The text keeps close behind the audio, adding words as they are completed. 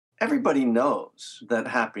everybody knows that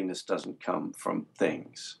happiness doesn't come from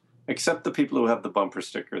things, except the people who have the bumper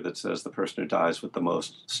sticker that says the person who dies with the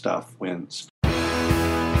most stuff wins.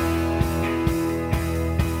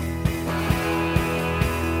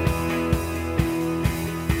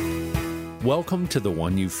 Welcome to The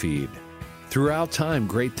One You Feed. Throughout time,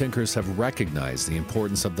 great thinkers have recognized the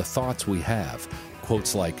importance of the thoughts we have.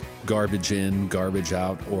 Quotes like garbage in, garbage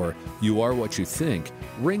out, or you are what you think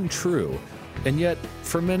ring true. And yet,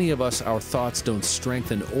 for many of us, our thoughts don't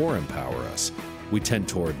strengthen or empower us. We tend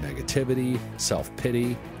toward negativity,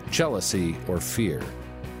 self-pity, jealousy, or fear.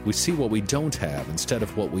 We see what we don't have instead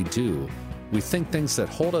of what we do. We think things that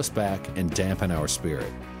hold us back and dampen our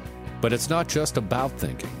spirit. But it's not just about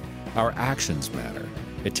thinking. Our actions matter.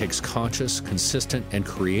 It takes conscious, consistent, and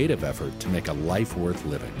creative effort to make a life worth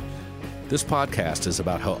living. This podcast is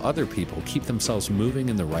about how other people keep themselves moving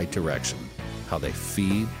in the right direction, how they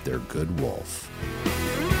feed their good wolf.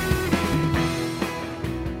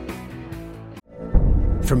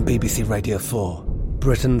 From BBC Radio 4,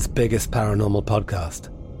 Britain's biggest paranormal podcast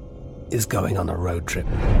is going on a road trip.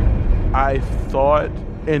 I thought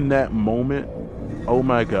in that moment, oh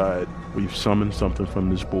my God, we've summoned something from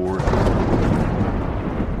this board.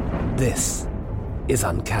 This is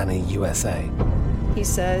Uncanny USA. He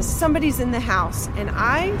says, somebody's in the house, and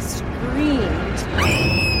I screamed.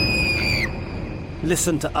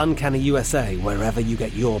 Listen to Uncanny USA wherever you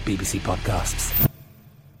get your BBC podcasts,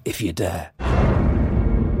 if you dare.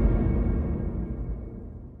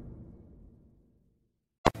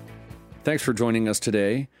 Thanks for joining us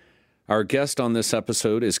today. Our guest on this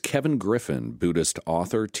episode is Kevin Griffin, Buddhist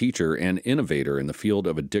author, teacher, and innovator in the field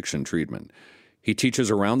of addiction treatment. He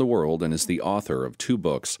teaches around the world and is the author of 2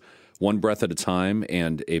 books, One Breath at a Time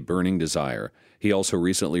and A Burning Desire. He also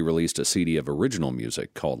recently released a CD of original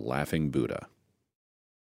music called Laughing Buddha.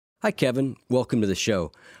 Hi, Kevin. Welcome to the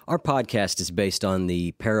show. Our podcast is based on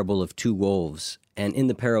the parable of 2 wolves. And in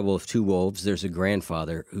the parable of 2 wolves, there's a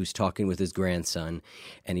grandfather who's talking with his grandson,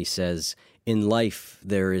 and he says, in life,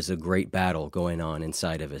 there is a great battle going on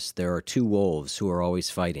inside of us. There are 2 wolves who are always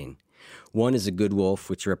fighting. One is a good wolf,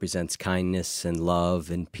 which represents kindness and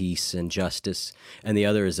love and peace and justice, and the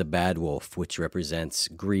other is a bad wolf, which represents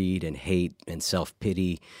greed and hate and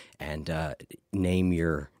self-pity and name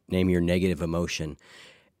your negative emotion.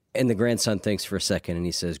 And the grandson thinks for a second, and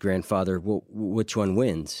he says, Grandfather, which one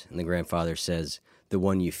wins? And the grandfather says, the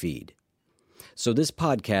one you feed. So this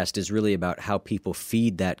podcast is really about how people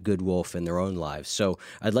feed that good wolf in their own lives. So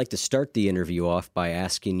I'd like to start the interview off by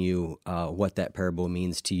asking you what that parable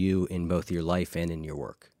means to you in both your life and in your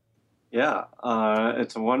work. Yeah,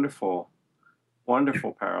 it's a wonderful,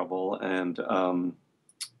 wonderful parable, and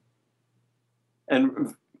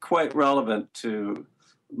quite relevant to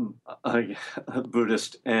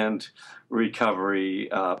Buddhist and recovery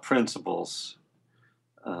principles.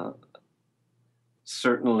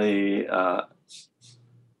 Certainly,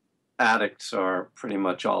 addicts are pretty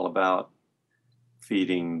much all about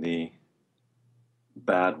feeding the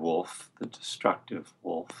bad wolf, the destructive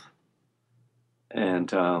wolf, and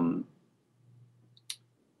from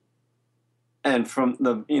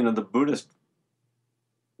the Buddhist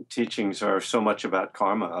teachings are so much about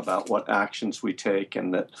karma, about what actions we take,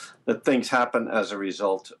 and that things happen as a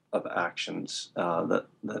result of actions.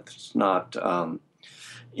 That's not.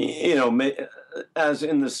 As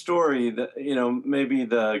in the story, maybe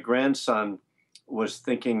the grandson was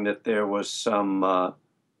thinking that there was some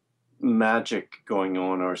magic going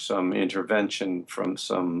on or some intervention from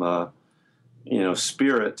some,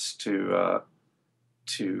 spirits to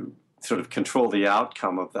sort of control the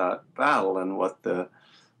outcome of that battle. And what the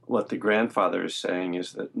grandfather is saying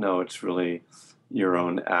is that no, it's really your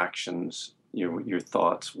own actions, your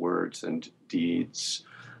thoughts, words, and deeds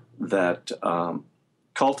that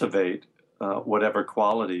cultivate whatever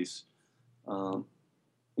qualities are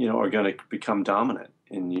going to become dominant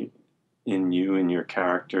in your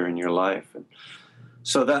character, in your life. And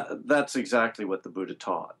so that's exactly what the Buddha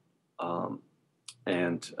taught.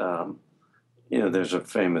 There's a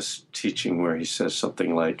famous teaching where he says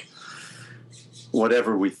something like,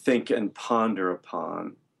 whatever we think and ponder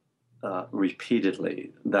upon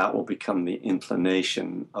repeatedly, that will become the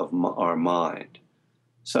inclination of our mind.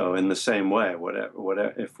 So in the same way,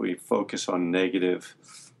 whatever, if we focus on negative,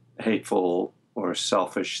 hateful, or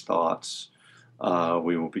selfish thoughts,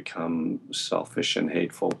 we will become selfish and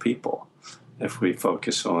hateful people. If we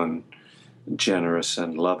focus on generous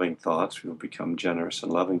and loving thoughts, we will become generous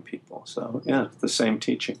and loving people. So yeah, it's the same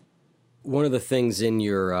teaching. One of the things in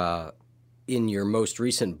your most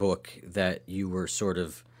recent book that you were sort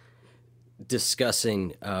of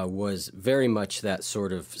discussing was very much that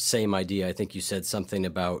sort of same idea. I think you said something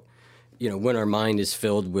about, when our mind is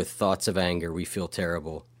filled with thoughts of anger, we feel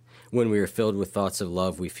terrible. When we are filled with thoughts of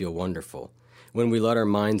love, we feel wonderful. When we let our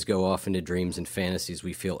minds go off into dreams and fantasies,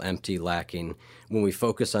 we feel empty, lacking. When we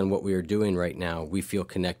focus on what we are doing right now, we feel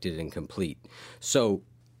connected and complete. So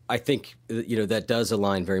I think, that does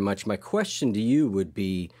align very much. My question to you would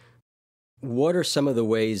be, what are some of the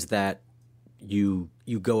ways that you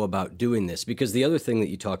go about doing this? Because the other thing that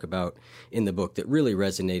you talk about in the book that really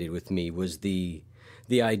resonated with me was the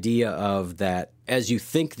idea of that as you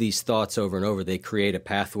think these thoughts over and over, they create a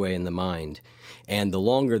pathway in the mind. And the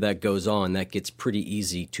longer that goes on, that gets pretty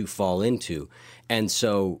easy to fall into. And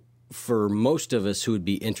so for most of us who would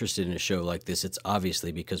be interested in a show like this, it's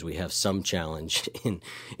obviously because we have some challenge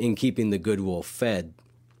in keeping the good wolf fed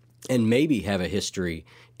and maybe have a history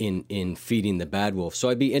in feeding the bad wolf. So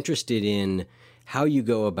I'd be interested in how you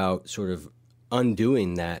go about sort of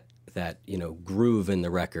undoing that groove in the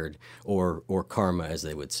record or karma, as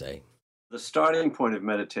they would say. The starting point of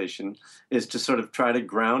meditation is to sort of try to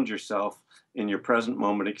ground yourself in your present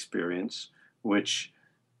moment experience, which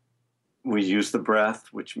we use the breath,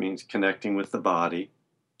 which means connecting with the body,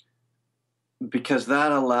 because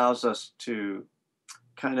that allows us to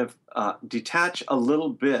kind of detach a little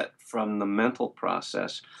bit from the mental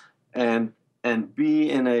process and be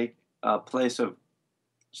in a place of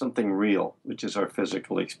something real, which is our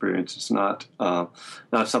physical experience. It's not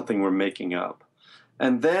something we're making up.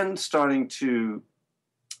 And then starting to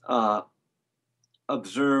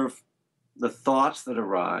observe the thoughts that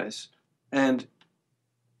arise and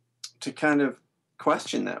to kind of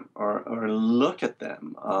question them or look at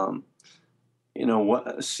them,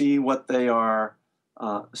 see what they are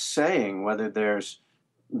saying, whether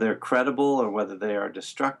they're credible or whether they are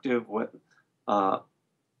destructive,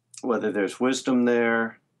 whether there's wisdom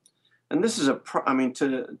there. And this is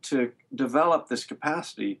to develop this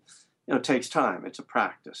capacity, takes time. It's a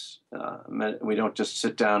practice. We don't just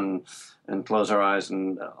sit down and close our eyes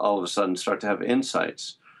and all of a sudden start to have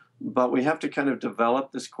insights. But we have to kind of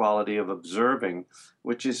develop this quality of observing,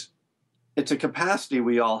 it's a capacity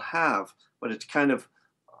we all have, but it's kind of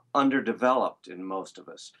underdeveloped in most of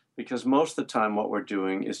us, because most of the time what we're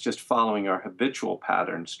doing is just following our habitual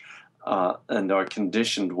patterns and our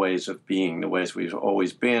conditioned ways of being, the ways we've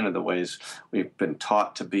always been or the ways we've been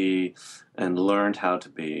taught to be and learned how to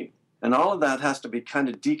be. And all of that has to be kind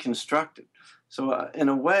of deconstructed. So in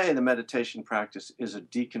a way, the meditation practice is a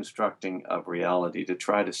deconstructing of reality to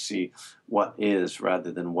try to see what is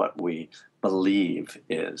rather than what we believe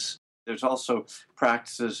is. There's also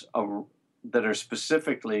practices that are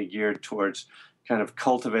specifically geared towards kind of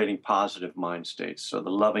cultivating positive mind states. So the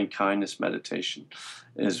loving kindness meditation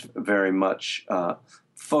is very much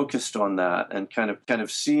focused on that and kind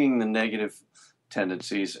of seeing the negative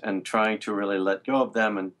tendencies and trying to really let go of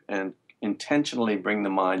them and intentionally bring the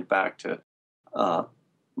mind back to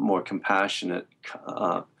more compassionate,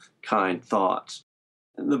 kind thoughts.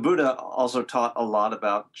 The Buddha also taught a lot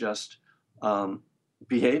about just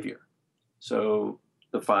behavior. So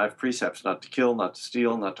the 5 precepts: not to kill, not to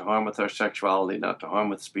steal, not to harm with our sexuality, not to harm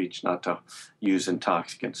with speech, not to use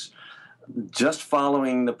intoxicants. Just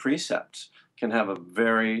following the precepts can have a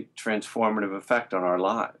very transformative effect on our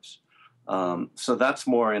lives. So that's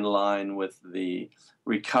more in line with the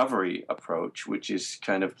recovery approach, which is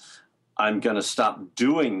kind of, I'm going to stop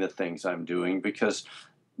doing the things I'm doing because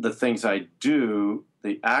the things I do,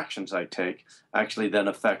 the actions I take, actually then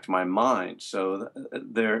affect my mind. So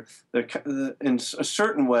they're in a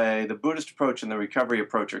certain way, the Buddhist approach and the recovery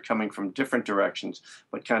approach are coming from different directions,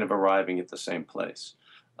 but kind of arriving at the same place.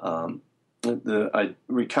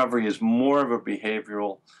 Recovery is more of a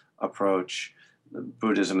behavioral approach.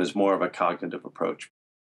 Buddhism is more of a cognitive approach.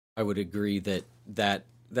 I would agree that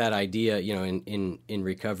idea, in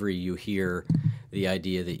recovery, you hear the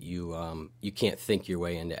idea that you can't think your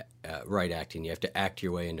way into right acting. You have to act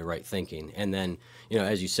your way into right thinking. And then,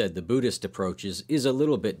 as you said, the Buddhist approach is a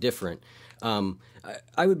little bit different.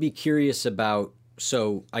 I would be curious about,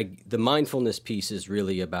 the mindfulness piece is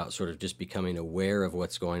really about sort of just becoming aware of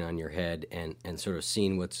what's going on in your head and sort of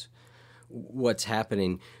seeing what's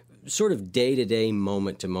happening sort of day to day,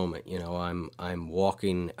 moment to moment. I'm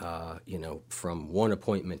walking, from one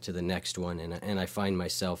appointment to the next one, and I find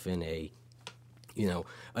myself in a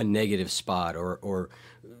negative spot or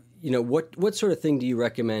what sort of thing do you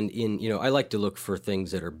recommend I like to look for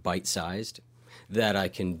things that are bite sized that I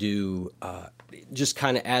can do, just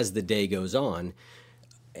kind of as the day goes on,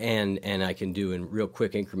 and I can do in real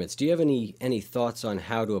quick increments. Do you have any thoughts on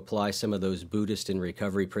how to apply some of those Buddhist and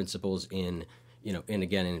recovery principles in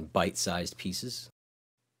bite-sized pieces?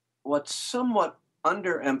 what's somewhat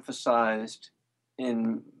underemphasized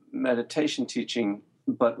in meditation teaching,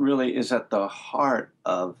 but really is at the heart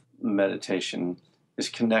of meditation, is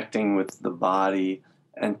connecting with the body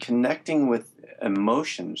and connecting with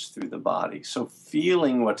emotions through the body. So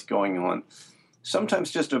feeling what's going on.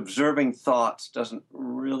 Sometimes just observing thoughts doesn't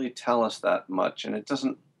really tell us that much, and it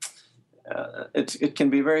doesn't. It can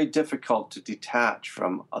be very difficult to detach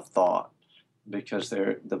from a thought because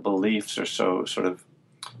the beliefs are so sort of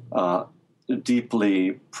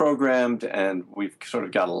deeply programmed, and we've sort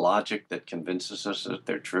of got a logic that convinces us that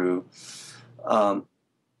they're true.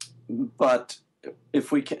 But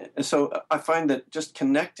if we can, so I find that just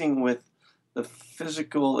connecting with the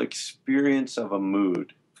physical experience of a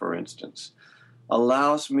mood, for instance,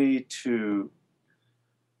 allows me to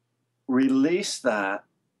release that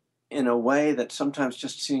in a way that sometimes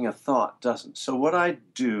just seeing a thought doesn't. So what I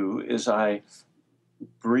do is I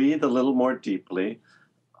breathe a little more deeply.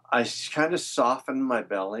 I kind of soften my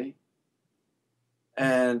belly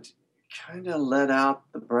and kind of let out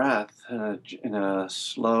the breath in a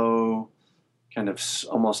slow, kind of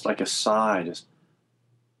almost like a sigh. Just,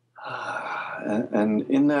 and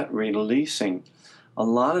in that releasing, a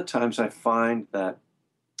lot of times I find that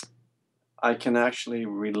I can actually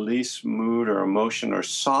release mood or emotion or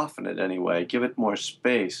soften it anyway, give it more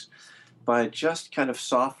space by just kind of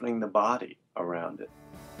softening the body around it.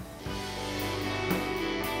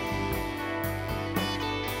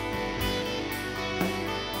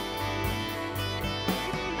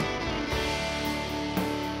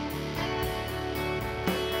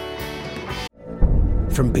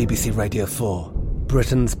 From BBC Radio 4,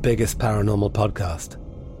 Britain's biggest paranormal podcast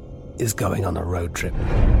is going on a road trip.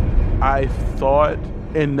 I thought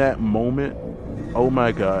in that moment, oh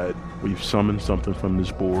my God, we've summoned something from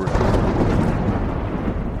this board.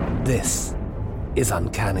 This is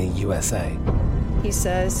Uncanny USA. He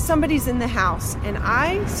says, somebody's in the house, and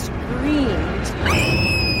I screamed.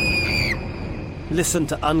 Listen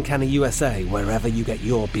to Uncanny USA wherever you get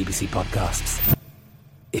your BBC podcasts,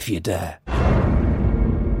 if you dare.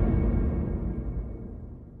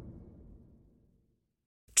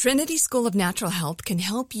 Trinity School of Natural Health can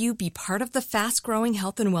help you be part of the fast-growing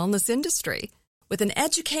health and wellness industry. With an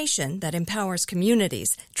education that empowers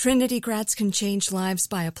communities, Trinity grads can change lives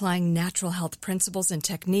by applying natural health principles and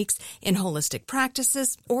techniques in holistic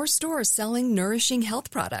practices or stores selling nourishing health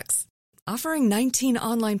products. Offering 19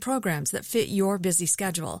 online programs that fit your busy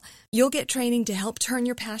schedule, you'll get training to help turn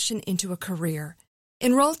your passion into a career.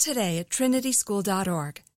 Enroll today at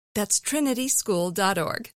trinityschool.org. That's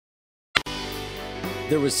trinityschool.org.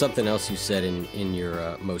 There was something else you said in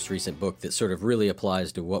your most recent book that sort of really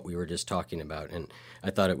applies to what we were just talking about, and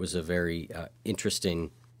I thought it was a very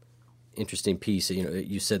interesting piece. You know,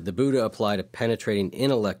 you said the Buddha applied a penetrating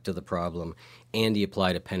intellect to the problem, and he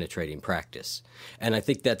applied a penetrating practice, and I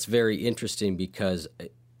think that's very interesting because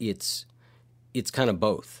it's kind of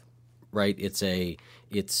both, right?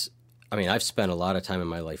 I mean, I've spent a lot of time in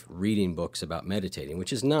my life reading books about meditating,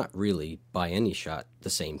 which is not really, by any shot, the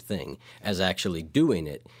same thing as actually doing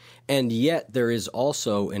it. And yet there is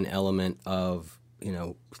also an element of, you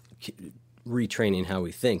know, retraining how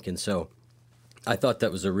we think. And so I thought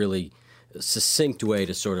that was a really succinct way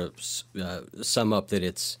to sort of sum up that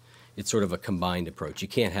it's sort of a combined approach. You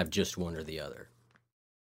can't have just one or the other.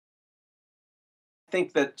 I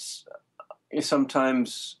think that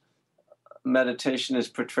sometimes meditation is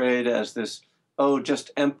portrayed as this, just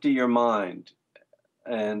empty your mind.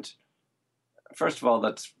 And first of all,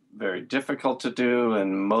 that's very difficult to do,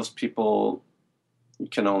 and most people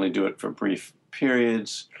can only do it for brief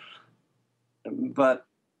periods. But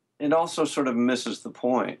it also sort of misses the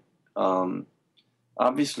point.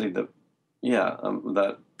 Obviously,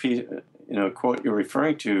 that piece, quote you're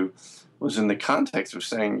referring to was in the context of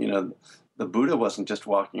saying, the Buddha wasn't just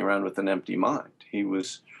walking around with an empty mind. He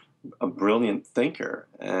was a brilliant thinker,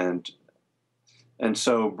 and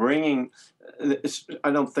so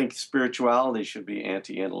I don't think spirituality should be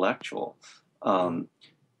anti-intellectual,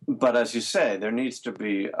 but as you say, there needs to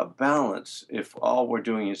be a balance. If all we're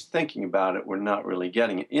doing is thinking about it, we're not really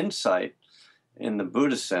getting it. Insight, in the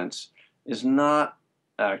Buddha sense, is not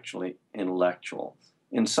actually intellectual.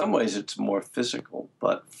 In some ways, it's more physical,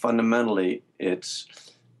 but fundamentally, it's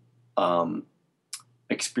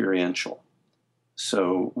experiential.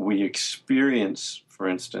 So we experience, for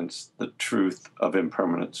instance, the truth of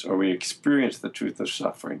impermanence, or we experience the truth of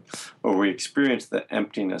suffering, or we experience the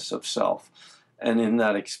emptiness of self. And in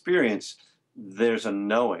that experience, there's a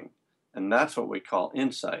knowing, and that's what we call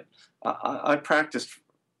insight. I practiced,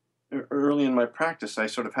 early in my practice, I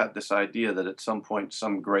sort of had this idea that at some point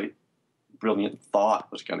some great brilliant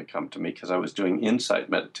thought was going to come to me because I was doing insight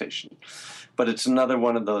meditation. But it's another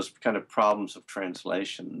one of those kind of problems of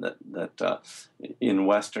translation that in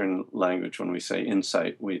Western language, when we say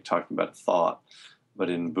insight, we're talking about thought. But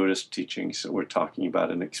in Buddhist teachings, we're talking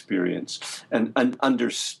about an experience, an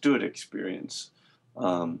understood experience.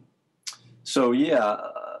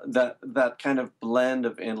 That kind of blend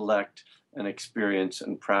of intellect and experience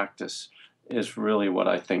and practice is really what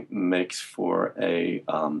I think makes for a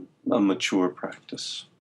mature practice.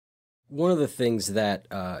 One of the things that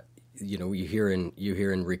you hear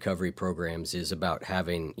in recovery programs is about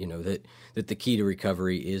having that the key to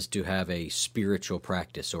recovery is to have a spiritual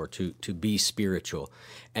practice or to be spiritual,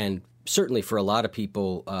 and certainly for a lot of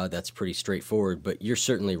people that's pretty straightforward. But you're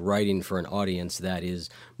certainly writing for an audience that is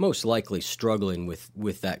most likely struggling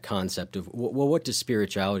with that concept of what does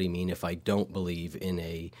spirituality mean if I don't believe in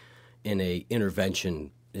a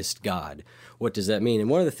interventionist God? What does that mean? And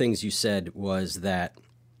one of the things you said was that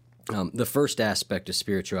the first aspect of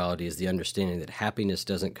spirituality is the understanding that happiness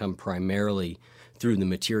doesn't come primarily through the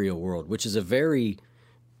material world, which is a very,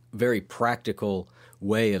 very practical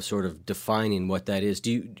way of sort of defining what that is.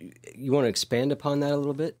 Do you want to expand upon that a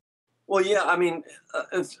little bit? Well, yeah. I mean,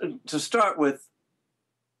 to start with,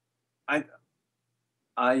 I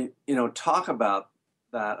talk about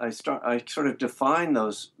that. I sort of define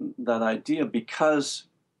that idea because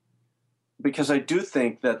I do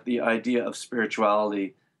think that the idea of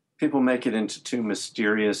spirituality, people make it into too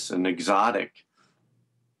mysterious and exotic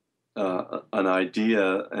an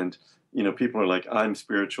idea, and people are like, I'm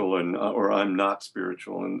spiritual or I'm not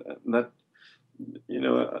spiritual, and that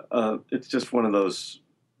it's just one of those,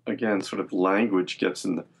 again, sort of language gets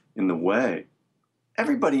in the way.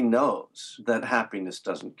 Everybody knows that happiness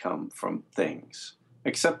doesn't come from things,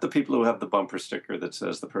 except the people who have the bumper sticker that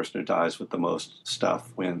says the person who dies with the most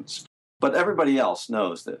stuff wins. But everybody else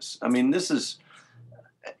knows this. I mean,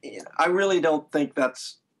 I really don't think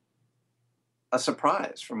that's a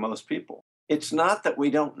surprise for most people. It's not that we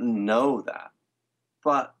don't know that,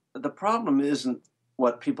 but the problem isn't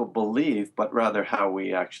what people believe, but rather how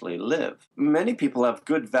we actually live. Many people have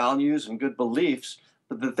good values and good beliefs,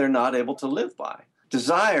 but that they're not able to live by.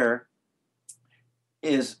 Desire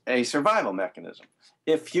is a survival mechanism.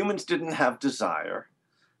 If humans didn't have desire,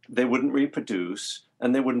 they wouldn't reproduce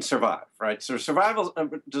and they wouldn't survive, right? So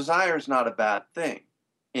desire is not a bad thing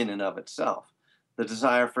in and of itself. The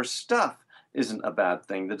desire for stuff isn't a bad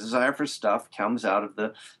thing. The desire for stuff comes out of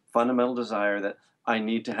the fundamental desire that I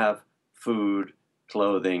need to have food,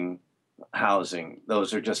 clothing, housing.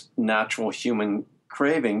 Those are just natural human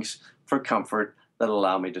cravings for comfort that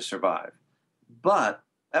allow me to survive. But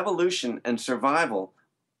evolution and survival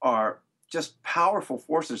are just powerful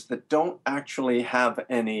forces that don't actually have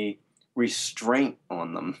any restraint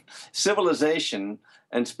on them. Civilization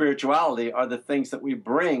and spirituality are the things that we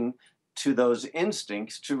bring to those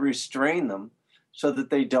instincts to restrain them so that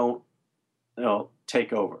they don't,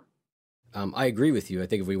 take over. I agree with you. I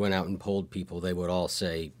think if we went out and polled people, they would all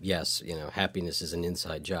say, yes, happiness is an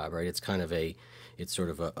inside job, right? It's sort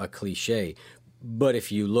of a cliche. But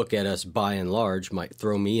if you look at us by and large, might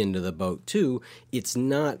throw me into the boat too, it's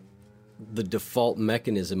not the default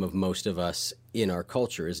mechanism of most of us in our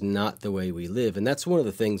culture, is not the way we live. And that's one of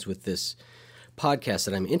the things with this podcast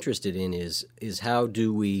that I'm interested in is how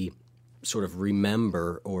do we sort of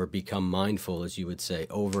remember or become mindful, as you would say,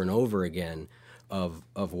 over and over again of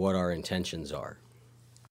what our intentions are.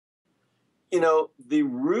 The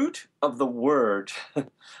root of the word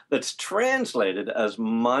that's translated as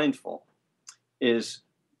mindful is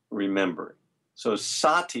remembering. So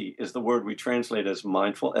sati is the word we translate as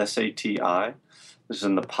mindful, S-A-T-I. This is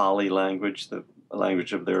in the Pali language, the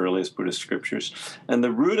language of the earliest Buddhist scriptures. And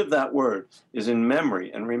the root of that word is in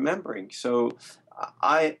memory and remembering. So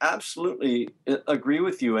I absolutely agree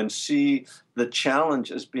with you and see the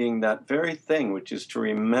challenge as being that very thing, which is to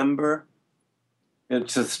remember. The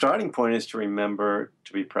starting point is to remember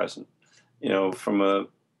to be present. From a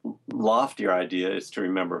loftier idea, it's to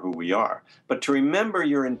remember who we are, but to remember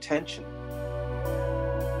your intention.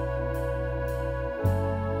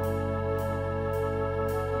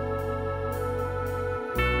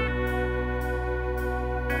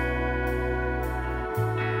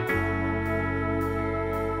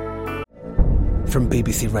 From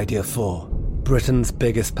BBC Radio 4, Britain's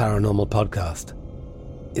biggest paranormal podcast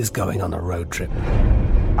is going on a road trip.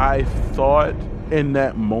 I thought in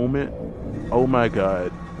that moment, oh my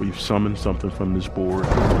God, we've summoned something from this board.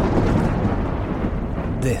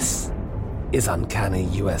 This is Uncanny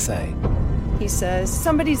USA. He says,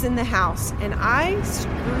 somebody's in the house, and I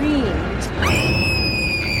screamed.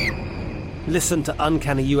 Listen to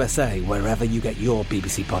Uncanny USA wherever you get your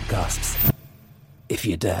BBC podcasts, if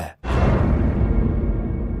you dare.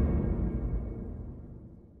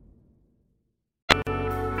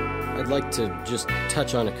 I'd like to just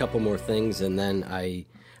touch on a couple more things, and then I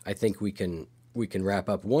think we can wrap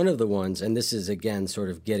up. One of the ones, and this is again sort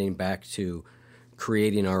of getting back to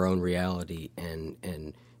creating our own reality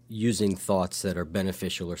and using thoughts that are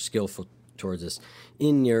beneficial or skillful towards us.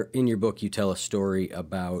 In your book, you tell a story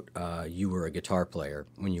about you were a guitar player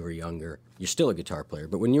when you were younger. You're still a guitar player,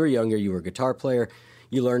 but when you were younger, you were a guitar player.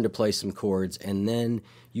 You learned to play some chords, and then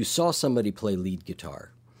you saw somebody play lead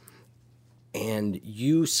guitar. And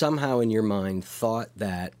you somehow in your mind thought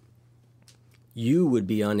that you would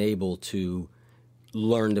be unable to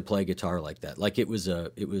learn to play guitar like that. Like it was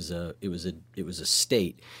a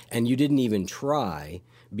state, and you didn't even try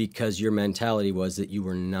because your mentality was that you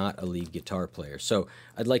were not a lead guitar player. So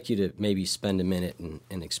I'd like you to maybe spend a minute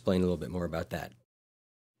and explain a little bit more about that.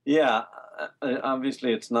 Yeah,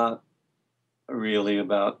 obviously it's not really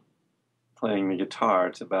about playing the guitar.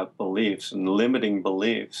 It's about beliefs and limiting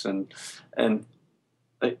beliefs, and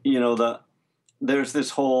there's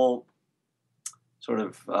this whole sort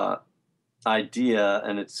of idea,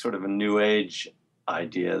 and it's sort of a new age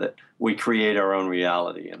idea that we create our own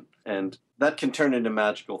reality, and that can turn into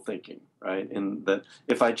magical thinking, right? And that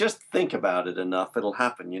if I just think about it enough, it'll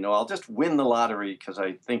happen. I'll just win the lottery because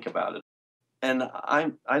I think about it. And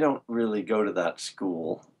I don't really go to that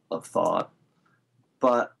school of thought,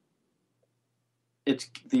 but it's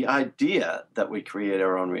the idea that we create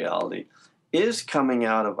our own reality is coming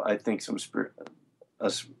out of, I think, some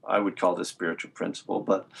I would call this spiritual principle,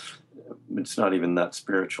 but it's not even that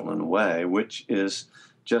spiritual in a way, which is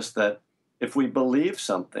just that if we believe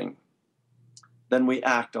something, then we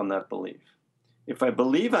act on that belief. If I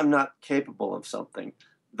believe I'm not capable of something,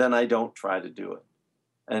 then I don't try to do it.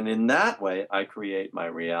 And in that way, I create my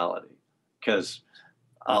reality, because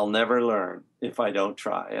I'll never learn if I don't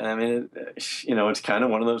try. I mean, it's kind of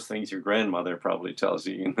one of those things your grandmother probably tells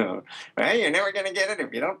you, well, you're never going to get it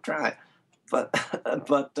if you don't try. But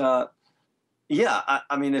I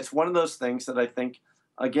mean, it's one of those things that I think,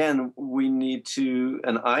 again, we need to,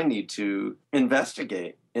 and I need to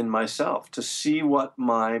investigate in myself to see what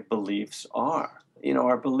my beliefs are.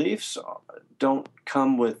 Our beliefs don't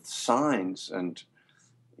come with signs and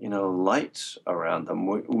lights around them.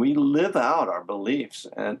 We live out our beliefs,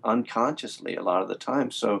 and unconsciously a lot of the time.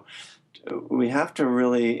 So we have to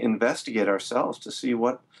really investigate ourselves to see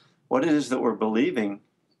what it is that we're believing,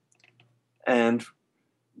 and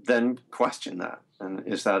then question that. And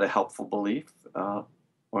is that a helpful belief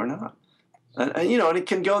or not? And it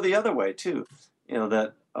can go the other way too.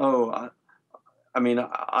 I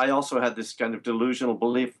also had this kind of delusional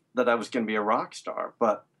belief that I was going to be a rock star,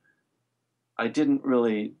 but I didn't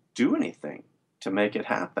really do anything to make it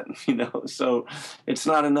happen, So it's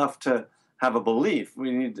not enough to have a belief.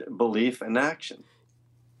 We need belief and action.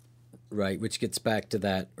 Right, which gets back to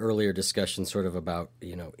that earlier discussion sort of about,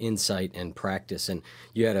 insight and practice. And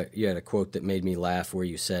you had a quote that made me laugh where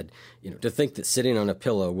you said, to think that sitting on a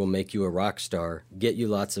pillow will make you a rock star, get you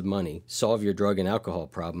lots of money, solve your drug and alcohol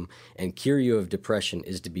problem, and cure you of depression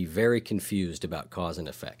is to be very confused about cause and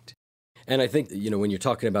effect. And I think, when you're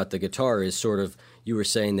talking about the guitar is sort of, you were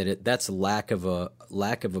saying that that's lack of a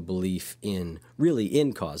belief in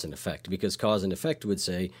cause and effect, because cause and effect would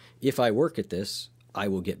say, if I work at this, I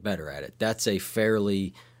will get better at it. That's a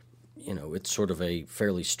fairly, it's sort of a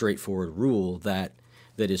fairly straightforward rule that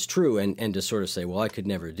is true. And to sort of say, well, I could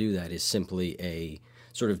never do that is simply a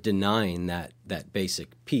sort of denying that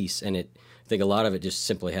basic piece. And I think a lot of it just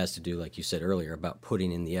simply has to do, like you said earlier, about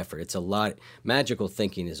putting in the effort. It's magical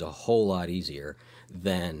thinking is a whole lot easier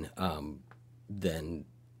than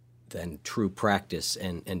true practice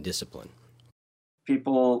and discipline.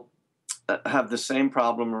 People have the same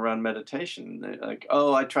problem around meditation. They're like,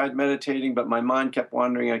 I tried meditating, but my mind kept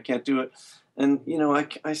wandering. I can't do it. And,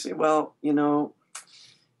 I say, well,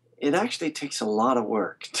 it actually takes a lot of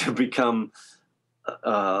work to become,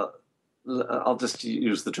 I'll just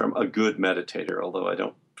use the term, a good meditator, although I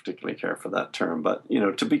don't particularly care for that term, but,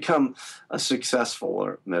 to become a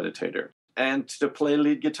successful meditator and to play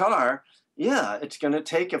lead guitar, it's going to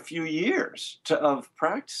take a few years of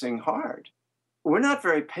practicing hard. We're not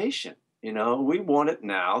very patient. We want it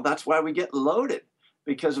now. That's why we get loaded,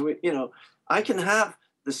 because I can have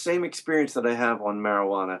the same experience that I have on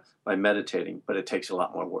marijuana by meditating, but it takes a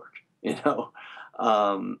lot more work,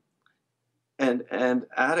 and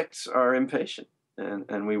addicts are impatient,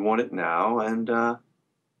 and we want it now. And,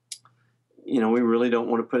 we really don't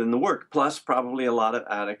want to put in the work. Plus, probably a lot of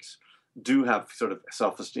addicts do have sort of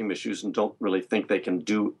self-esteem issues and don't really think they can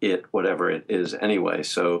do it, whatever it is anyway.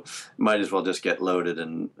 So might as well just get loaded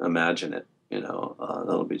and imagine it,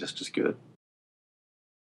 that'll be just as good.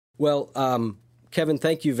 Well, Kevin,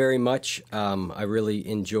 thank you very much. I really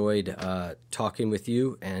enjoyed talking with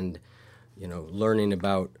you and, learning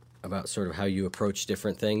about sort of how you approach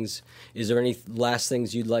different things. Is there any last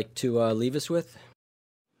things you'd like to leave us with?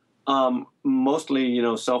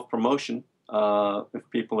 Mostly, self-promotion. If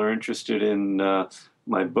people are interested in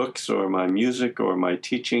my books or my music or my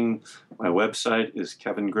teaching, my website is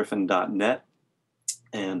kevingriffin.net.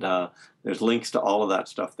 And there's links to all of that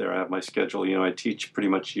stuff there. I have my schedule. I teach pretty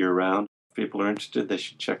much year-round. If people are interested, they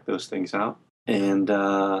should check those things out. And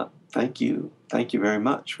thank you. Thank you very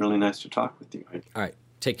much. Really nice to talk with you. All right.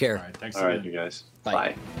 Take care. All right. Thanks. All right, you guys.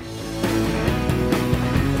 Bye.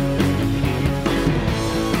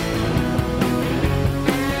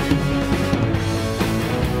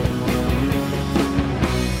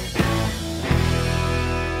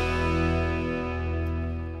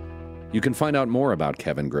 You can find out more about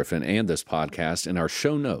Kevin Griffin and this podcast in our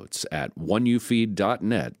show notes at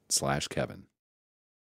oneyoufeed.net/Kevin.